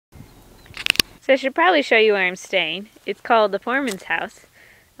So I should probably show you where I'm staying. It's called the foreman's house,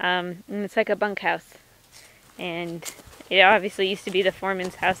 and it's like a bunkhouse. And it obviously used to be the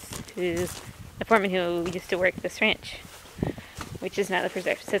foreman's house, the foreman who used to work this ranch, which is now the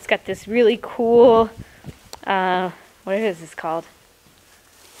preserve. So it's got this really cool, what is this called?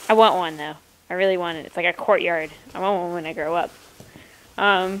 I want one though. I really want it. It's like a courtyard. I want one when I grow up.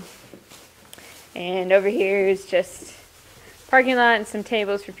 And over here is just parking lot and some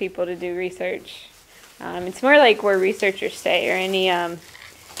tables for people to do research. It's more like where researchers stay or any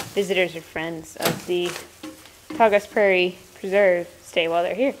visitors or friends of the Tallgrass Prairie Preserve stay while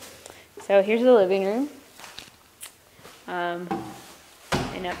they're here. So here's the living room. And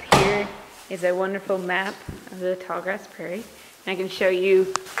up here is a wonderful map of the Tallgrass Prairie. And I can show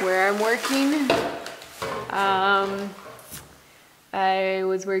you where I'm working. I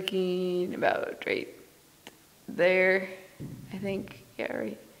was working about right there, I think. Yeah,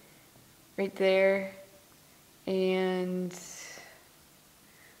 right there. And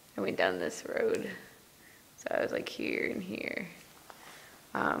I went down this road. So I was like here and here.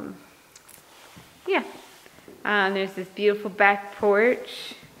 Yeah. There's this beautiful back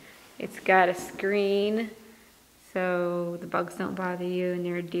porch. It's got a screen so the bugs don't bother you, and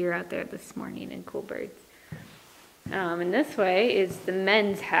there are deer out there this morning and cool birds. And this way is the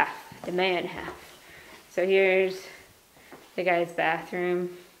men's half, the man half. So here's the guy's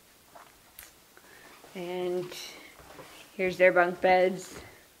bathroom. And here's their bunk beds.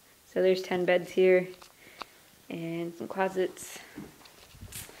 So there's 10 beds here. And some closets.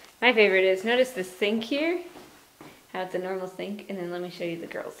 My favorite is, notice the sink here. How it's a normal sink. And then let me show you the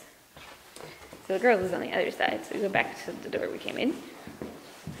girls. So the girls is on the other side. So we go back to the door we came in.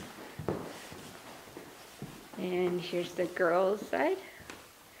 And here's the girls' side.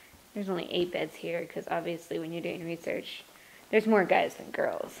 There's only 8 beds here because obviously when you're doing research, there's more guys than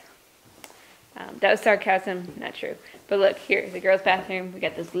girls. That was sarcasm, not true. But look, here, the girls' bathroom. We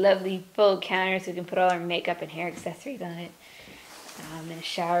got this lovely full counter so we can put all our makeup and hair accessories on it. And a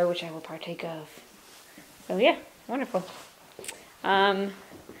shower, which I will partake of. So yeah, wonderful.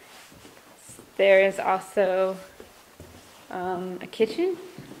 There is also a kitchen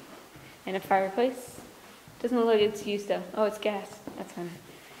and a fireplace. Doesn't look like it's used though. Oh, it's gas. That's fine.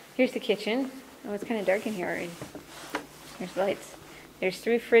 Here's the kitchen. Oh, it's kind of dark in here already. There's lights. There's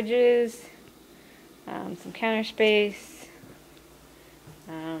 3 fridges, some counter space,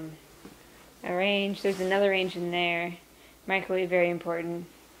 a range. There's another range in there. Microwave, very important.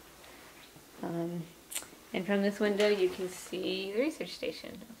 And from this window, you can see the research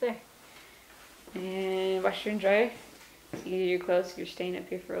station up there. And washer and dryer. So you can do your clothes if you're staying up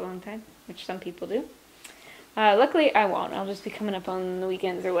here for a long time, which some people do. Luckily, I won't. I'll just be coming up on the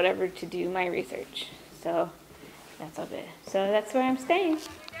weekends or whatever to do my research. So that's all good. So that's where I'm staying.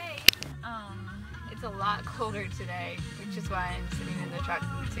 It's a lot colder today, which is why I'm sitting in the truck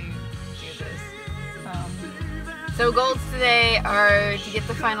to do this. So goals today are to get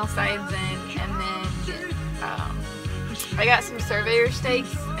the final sides in, and then I got some surveyor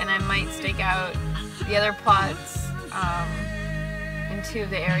stakes, and I might stake out the other plots in 2 of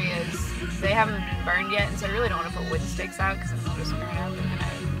the areas. They haven't been burned yet, and so I really don't want to put wood stakes out because I'm just screwing up, and then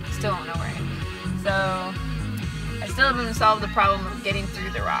I still don't know where I am. So I still haven't solved the problem of getting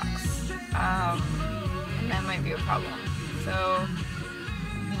through the rocks, and that might be a problem. So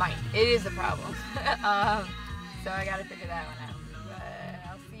it is a problem. So I gotta figure that one out. But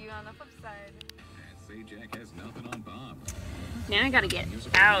I'll see you on the flip side. Now I gotta get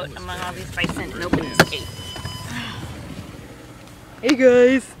out among all these bison and open this gate. Hey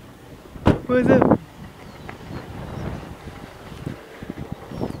guys! What's up?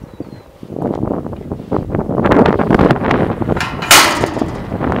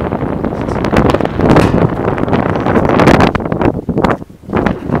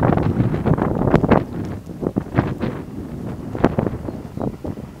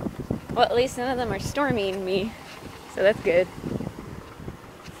 Well, at least none of them are storming me, so that's good.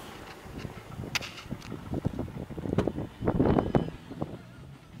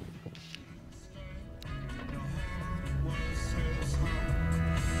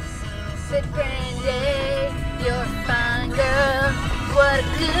 Said Brandy, you're a fine girl, what a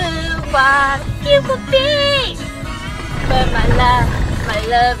good wife you will be. But my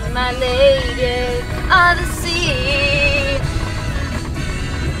love, and my lady are the sea.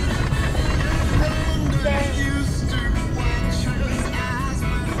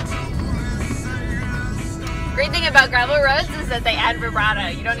 Great thing about gravel roads is that they add vibrato.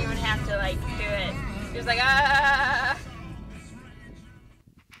 You don't even have to like do it. You're just like ah.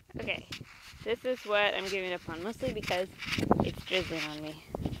 Okay, this is what I'm giving up on, mostly because it's drizzling on me.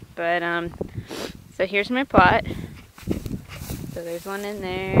 But, so here's my plot. So there's one in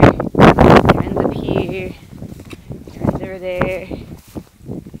there, it runs up here, it runs over there, and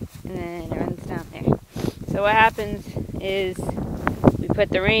then it runs down there. So what happens is we put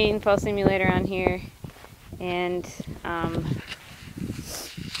the rainfall simulator on here, and yeah,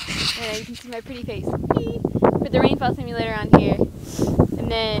 you can see my pretty face. Put the rainfall simulator on here,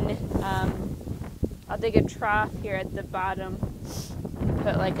 and then I'll dig a trough here at the bottom, and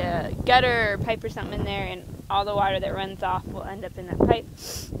put like a gutter or pipe or something in there, and all the water that runs off will end up in that pipe.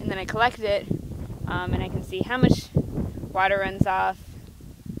 And then I collect it, and I can see how much water runs off,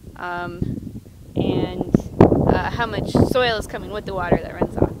 and how much soil is coming with the water that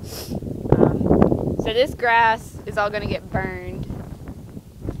runs off. So this grass is all going to get burned.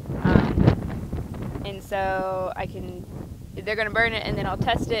 And so they're going to burn it, and then I'll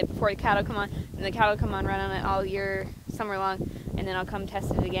test it before the cattle come on, and the cattle come on, run on it all year, summer long, and then I'll come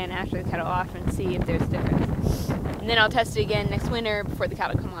test it again after the cattle off and see if there's a difference. And then I'll test it again next winter before the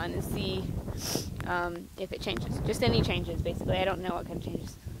cattle come on and see if it changes. Just any changes, basically. I don't know what kind of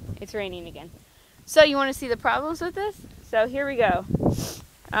changes. It's raining again. So you want to see the problems with this? So here we go.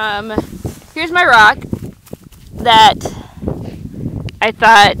 Here's my rock that I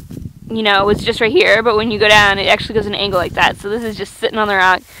thought, you know, was just right here, but when you go down, it actually goes an angle like that. So this is just sitting on the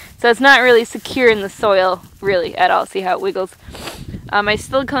rock. So it's not really secure in the soil, really, at all. See how it wiggles? I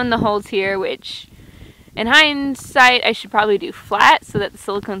silicone the holes here, which, in hindsight, I should probably do flat so that the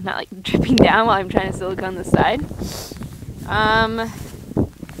silicone's not, like, dripping down while I'm trying to silicone the side.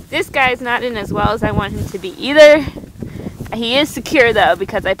 This guy's not in as well as I want him to be either. He is secure, though,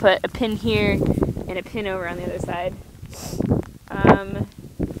 because I put a pin here and a pin over on the other side.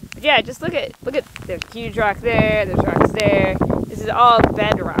 Yeah, just look at there's a huge rock there, there's rocks there. This is all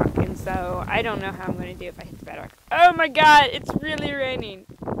bedrock, and so I don't know how I'm going to do if I hit the bedrock. Oh my god, it's really raining.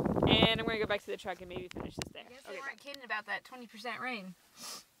 And I'm going to go back to the truck and maybe finish this there. I guess they weren't kidding about that 20% rain.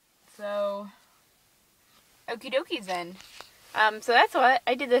 So, okie dokies then. So that's what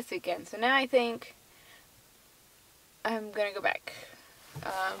I did this weekend. So now I think I'm going to go back.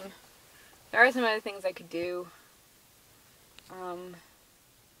 There are some other things I could do.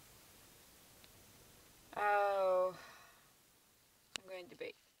 Oh, I'm going to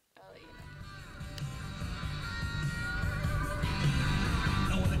debate. I'll let you know.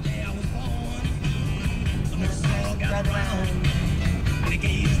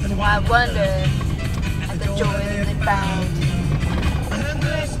 So I wonder at the joy that they found.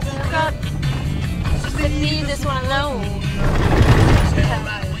 Just didn't leave this one alone.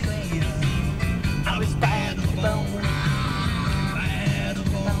 I was bad to the bone.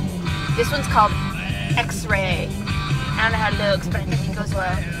 This one's called X-Ray. I don't know how it looks, but I think it goes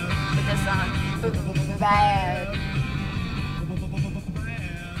well with this song. Bad.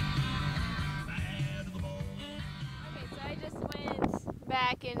 Okay, so I just went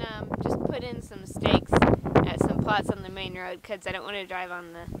back and just put in some stakes at some plots on the main road because I don't want to drive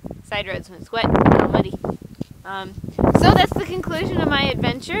on the side roads when it's wet and all muddy. So that's the conclusion of my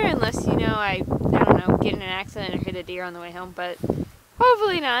adventure, unless, you know, I don't know, get in an accident or hit a deer on the way home, but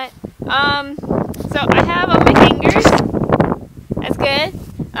hopefully not. So I have on my fingers, that's good.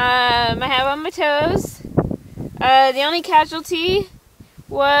 I have on my toes. The only casualty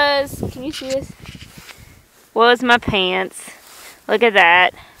was, can you see this? Was my pants. Look at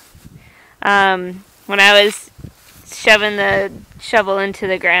that. When I was shoving the shovel into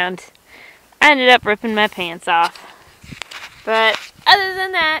the ground, I ended up ripping my pants off. But other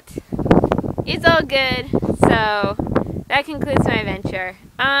than that, it's all good. So that concludes my adventure.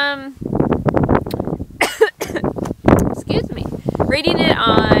 Excuse me. Rating it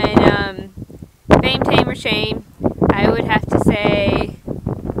on Fame, Tame, or Shame, I would have to say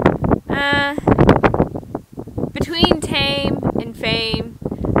between Tame and Fame.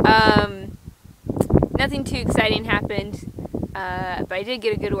 Nothing too exciting happened, but I did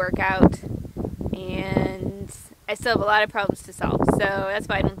get a good workout, and I still have a lot of problems to solve, so that's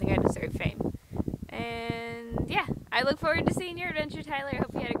why I don't think I deserve Fame. And yeah, I look forward to seeing your adventure, Tyler. I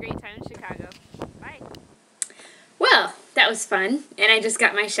hope you had a great time in Chicago. Bye. Well, that was fun, and I just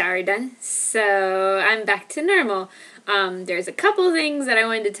got my shower done, so I'm back to normal. There's a couple things that I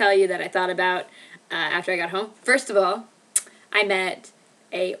wanted to tell you that I thought about after I got home. First of all, I met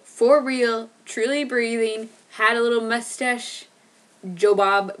a for-real, truly breathing, had a little mustache, Joe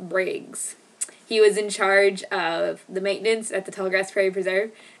Bob Briggs. He was in charge of the maintenance at the Tallgrass Prairie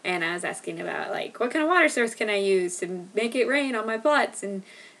Preserve, and I was asking about, like, what kind of water source can I use to make it rain on my plots? And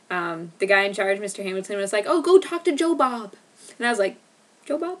the guy in charge, Mr. Hamilton, was like, oh, go talk to Joe Bob. And I was like,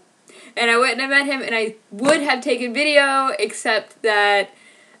 Joe Bob? And I went and I met him, and I would have taken video, except that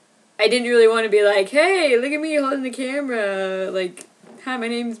I didn't really want to be like, hey, look at me holding the camera, like, hi, my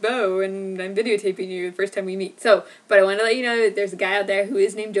name's Bo, and I'm videotaping you the first time we meet. So, but I want to let you know that there's a guy out there who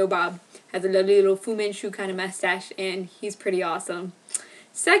is named Joe Bob, has a lovely little Fu Manchu kind of mustache, and he's pretty awesome.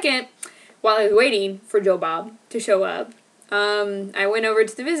 Second, while I was waiting for Joe Bob to show up, I went over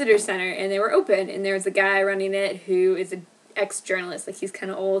to the visitor center, and they were open, and there was a guy running it who is an ex-journalist, like he's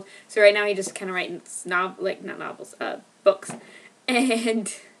kind of old, so right now he just kind of writes, books,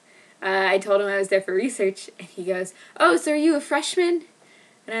 and I told him I was there for research, and he goes, oh, so are you a freshman?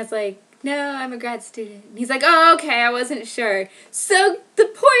 And I was like, no, I'm a grad student. And he's like, oh, okay, I wasn't sure. So the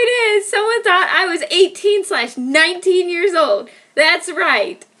point is, someone thought I was 18/19 years old. That's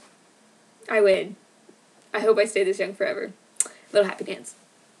right. I win. I hope I stay this young forever. Little happy dance.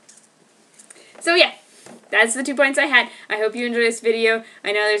 So yeah, that's the 2 points I had. I hope you enjoyed this video.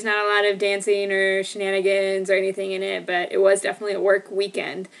 I know there's not a lot of dancing or shenanigans or anything in it, but it was definitely a work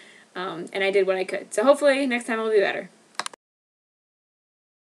weekend. And I did what I could. So hopefully next time will be better.